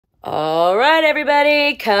All right,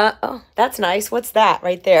 everybody. Oh, that's nice. What's that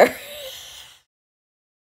right there?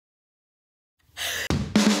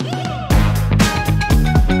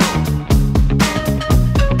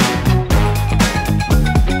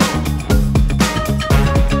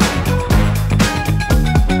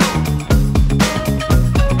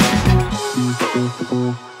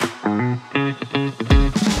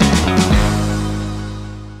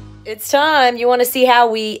 It's time. You want to see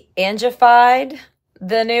how we Angie-fied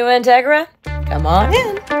the new Entegra? Come on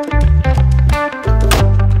in.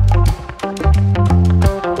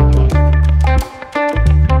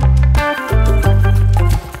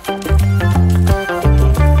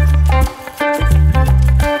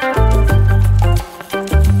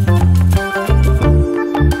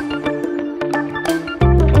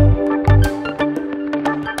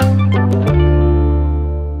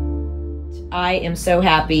 I am so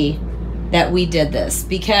happy that we did this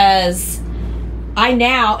because I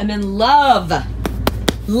now am in love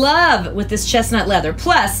with this chestnut leather.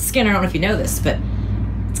 Plus, Skinner, I don't know if you know this, but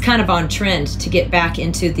it's kind of on trend to get back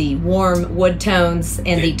into the warm wood tones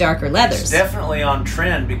and the darker leathers. It's definitely on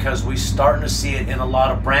trend because we're starting to see it in a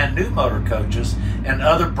lot of brand new motor coaches and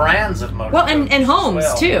other brands of motor coaches. And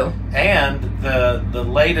homes too. And the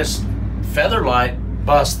latest Featherlight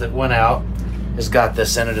bus that went out has got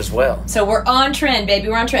this in it as well. So we're on trend, baby.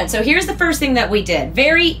 We're on trend. So here's the first thing that we did.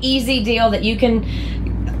 Very easy deal that you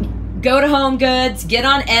can go to Home Goods, get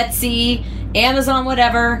on Etsy, Amazon,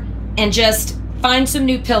 whatever, and just find some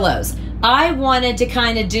new pillows. I wanted to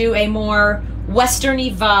kind of do a more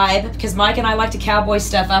Western-y vibe because Mike and I like to cowboy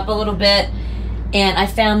stuff up a little bit. And I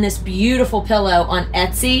found this beautiful pillow on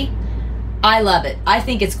Etsy. I love it. I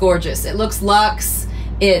think it's gorgeous. It looks luxe.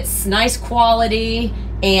 It's nice quality.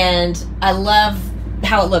 And I love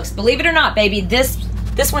how it looks. Believe it or not, baby, this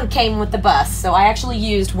one came with the bus. So I actually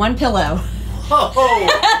used one pillow.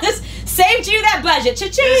 Oh. This saved you that budget.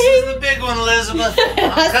 Cha-ching! This is the big one, Elizabeth.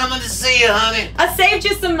 I'm coming to see you, honey. I saved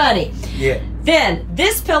you some money. Yeah. Then,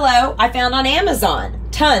 this pillow I found on Amazon.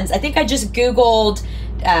 Tons. I think I just Googled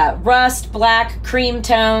rust, black, cream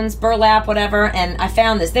tones, burlap, whatever, and I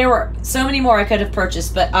found this. There were so many more I could have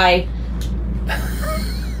purchased, but I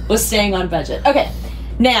was staying on budget. Okay.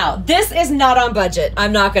 Now, this is not on budget.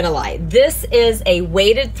 I'm not going to lie. This is a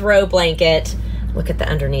weighted throw blanket. Look at the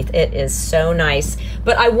underneath. It is so nice.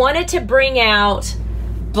 But I wanted to bring out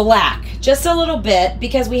black just a little bit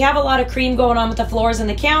because we have a lot of cream going on with the floors and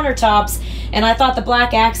the countertops. And I thought the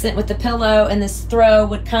black accent with the pillow and this throw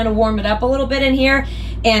would kind of warm it up a little bit in here.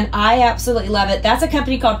 And I absolutely love it. That's a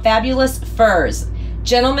company called Fabulous Furs.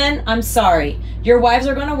 Gentlemen, I'm sorry. Your wives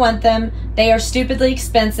are going to want them. They are stupidly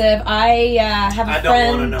expensive. I have a friend. I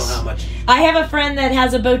don't want to know how much. I have a friend that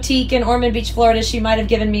has a boutique in Ormond Beach, Florida. She might have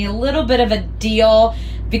given me a little bit of a deal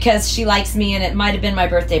because she likes me, and it might have been my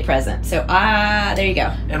birthday present. So, there you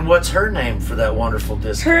go. And what's her name for that wonderful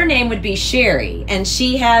discount? Her name would be Sherry, and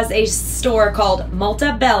she has a store called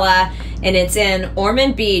Malta Bella, and it's in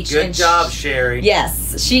Ormond Beach. Good job, Sherry.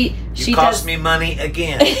 Yes, she cost me money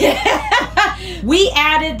again. We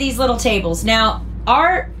added these little tables. Now,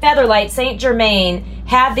 our Featherlight St. Germain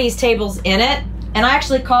had these tables in it, and I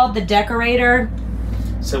actually called the decorator.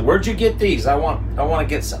 So where'd you get these? I want to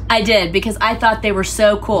get some. I did because I thought they were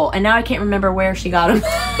so cool, and now I can't remember where she got them.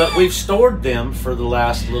 But we've stored them for the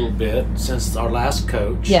last little bit since our last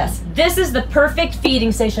coach. Yes, this is the perfect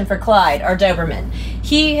feeding station for Clyde, our Doberman.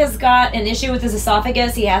 He has got an issue with his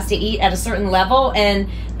esophagus. He has to eat at a certain level, and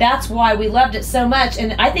that's why we loved it so much.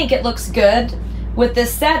 And I think it looks good with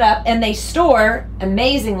this setup, and they store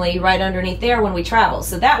amazingly right underneath there when we travel.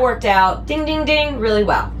 So that worked out, ding, ding, ding, really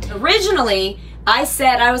well. Originally, I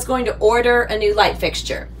said I was going to order a new light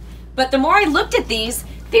fixture. But the more I looked at these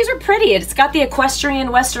are pretty. It's got the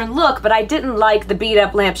equestrian Western look, but I didn't like the beat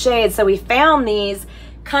up lampshades, so we found these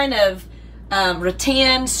kind of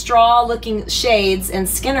rattan straw looking shades, and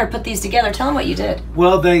Skinner put these together. Tell them what you did.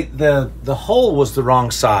 Well, the hole was the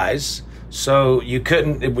wrong size, so you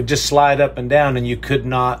couldn't, it would just slide up and down and you could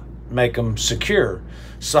not make them secure.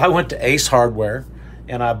 So I went to Ace Hardware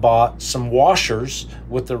and I bought some washers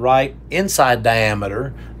with the right inside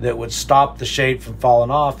diameter that would stop the shade from falling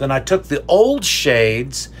off. Then I took the old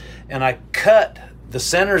shades and I cut the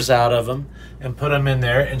centers out of them and put them in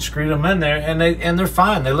there and screwed them in there, and they're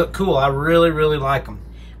fine. They look cool. I really, really like them.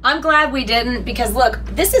 I'm glad we didn't, because look,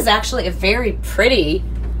 this is actually a very pretty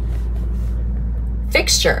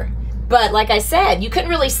fixture. But like I said, you couldn't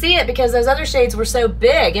really see it because those other shades were so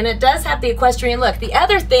big, and it does have the equestrian look. The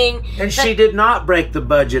other thing... And she did not break the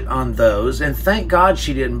budget on those, and thank God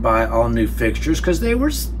she didn't buy all new fixtures because they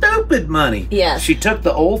were stupid money. Yes. She took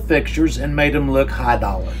the old fixtures and made them look high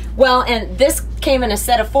dollar. Well, and this came in a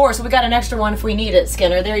set of 4, so we got an extra one if we need it,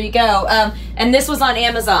 Skinner. There you go. And this was on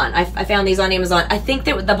Amazon. I found these on Amazon. I think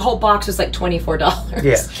that the whole box was like $24.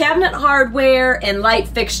 Yeah. Cabinet hardware and light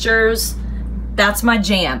fixtures, that's my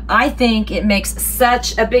jam. I think it makes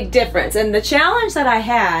such a big difference. And the challenge that I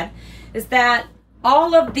had is that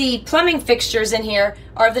all of the plumbing fixtures in here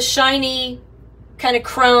are the shiny kind of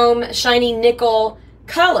chrome, shiny nickel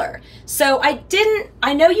color. So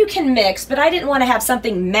I know you can mix, but I didn't want to have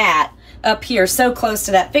something matte up here so close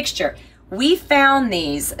to that fixture. We found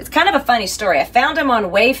these. It's kind of a funny story. I found them on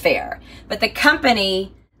Wayfair, but the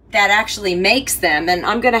company that actually makes them, and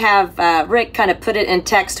I'm going to have Rick kind of put it in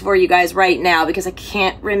text for you guys right now because I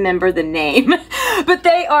can't remember the name, but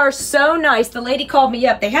they are so nice. The lady called me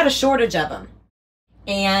up. They had a shortage of them,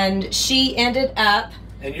 and she ended up...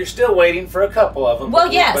 And you're still waiting for a couple of them.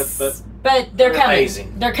 Well, yes, but they're coming.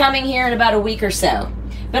 Amazing. They're coming here in about a week or so.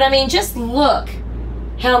 But I mean, just look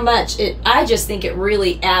how much I just think it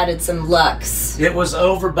really added some lux. It was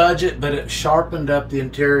over budget, but it sharpened up the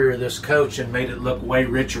interior of this coach and made it look way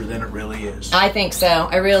richer than it really is. I think so.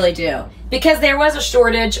 I really do. Because there was a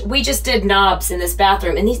shortage, we just did knobs in this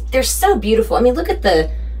bathroom, and they're so beautiful. I mean, look at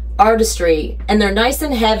the artistry, and they're nice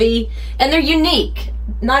and heavy, and they're unique.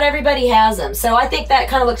 Not everybody has them. So I think that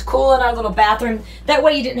kind of looks cool in our little bathroom. That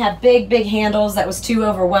way you didn't have big handles that was too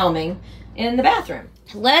overwhelming in the bathroom.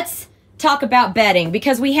 Let's talk about bedding,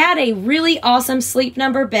 because we had a really awesome Sleep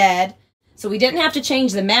Number bed, so we didn't have to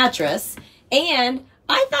change the mattress. And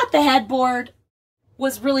I thought the headboard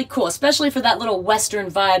was really cool, especially for that little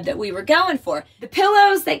Western vibe that we were going for. The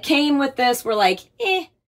pillows that came with this were like, it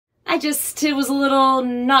was a little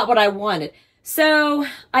not what I wanted. So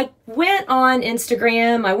I went on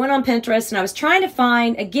Instagram, I went on Pinterest, and I was trying to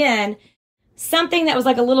find, again, something that was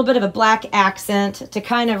like a little bit of a black accent to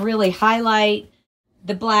kind of really highlight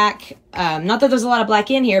the black. Not that there's a lot of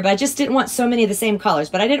black in here, but I just didn't want so many of the same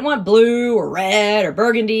colors. But I didn't want blue or red or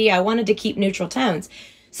burgundy. I wanted to keep neutral tones.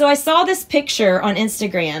 So I saw this picture on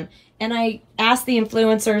Instagram, and I asked the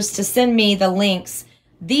influencers to send me the links.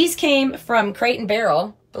 These came from Crate &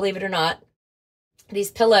 Barrel, believe it or not,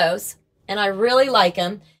 these pillows. And I really like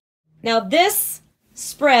them. Now this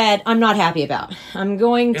spread, I'm not happy about.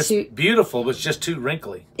 It's beautiful, but it's just too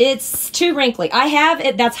wrinkly. It's too wrinkly. I have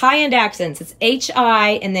it, that's high-end accents. It's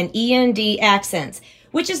H-I and then E-N-D accents,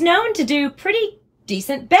 which is known to do pretty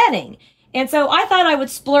decent bedding. And so I thought I would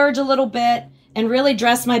splurge a little bit and really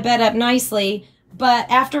dress my bed up nicely. But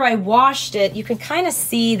after I washed it, you can kind of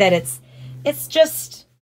see that it's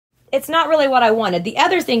not really what I wanted. The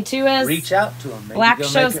other thing too is... Reach out to them. Maybe black go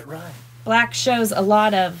shows, make it right. Black shows a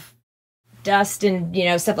lot of dust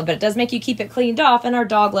and, stuff, but it does make you keep it cleaned off, and our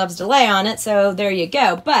dog loves to lay on it, so there you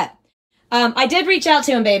go. But I did reach out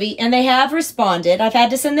to them, baby, and they have responded. I've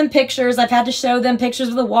had to send them pictures. I've had to show them pictures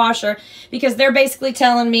of the washer, because they're basically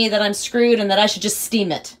telling me that I'm screwed and that I should just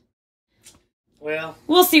steam it. Well,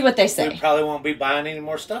 we'll see what they say. We probably won't be buying any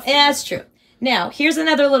more stuff. Yeah, that's true. Now, here's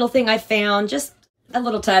another little thing I found, just a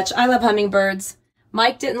little touch. I love hummingbirds.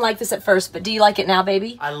 Mike didn't like this at first, but do you like it now,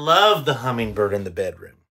 baby? I love the hummingbird in the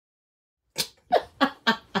bedroom.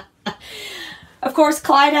 Of course,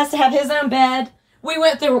 Clyde has to have his own bed. We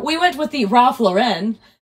went with the Ralph Lauren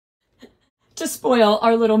to spoil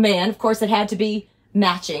our little man. Of course, it had to be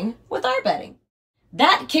matching with our bedding.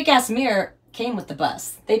 That kick-ass mirror came with the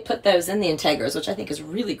bus. They put those in the Entegras, which I think is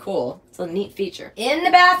really cool. It's a neat feature. In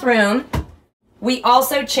the bathroom, we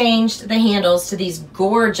also changed the handles to these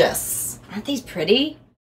gorgeous... Aren't these pretty?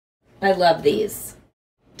 I love these.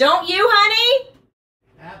 Don't you, honey?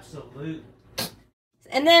 Absolutely.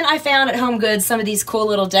 And then I found at Home Goods some of these cool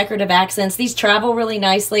little decorative accents. These travel really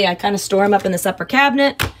nicely. I kind of store them up in this upper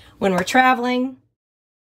cabinet when we're traveling.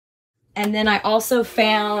 And then I also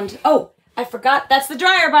found... Oh, I forgot. That's the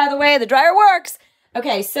dryer, by the way. The dryer works.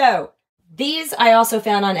 Okay, so these I also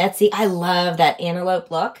found on Etsy. I love that antelope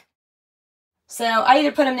look. So I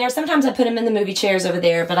either put them there. Sometimes I put them in the movie chairs over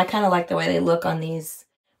there, but I kind of like the way they look on these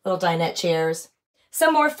little dinette chairs.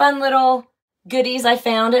 Some more fun little goodies I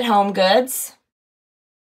found at Home Goods.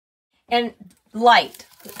 And light,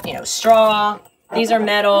 straw. These are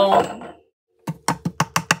metal.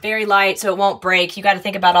 Very light, so it won't break. You got to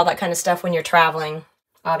think about all that kind of stuff when you're traveling,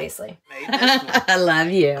 obviously. I love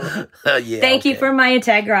you. Yeah, Thank you for my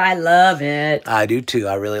Entegra. I love it. I do too.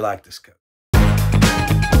 I really like this coat.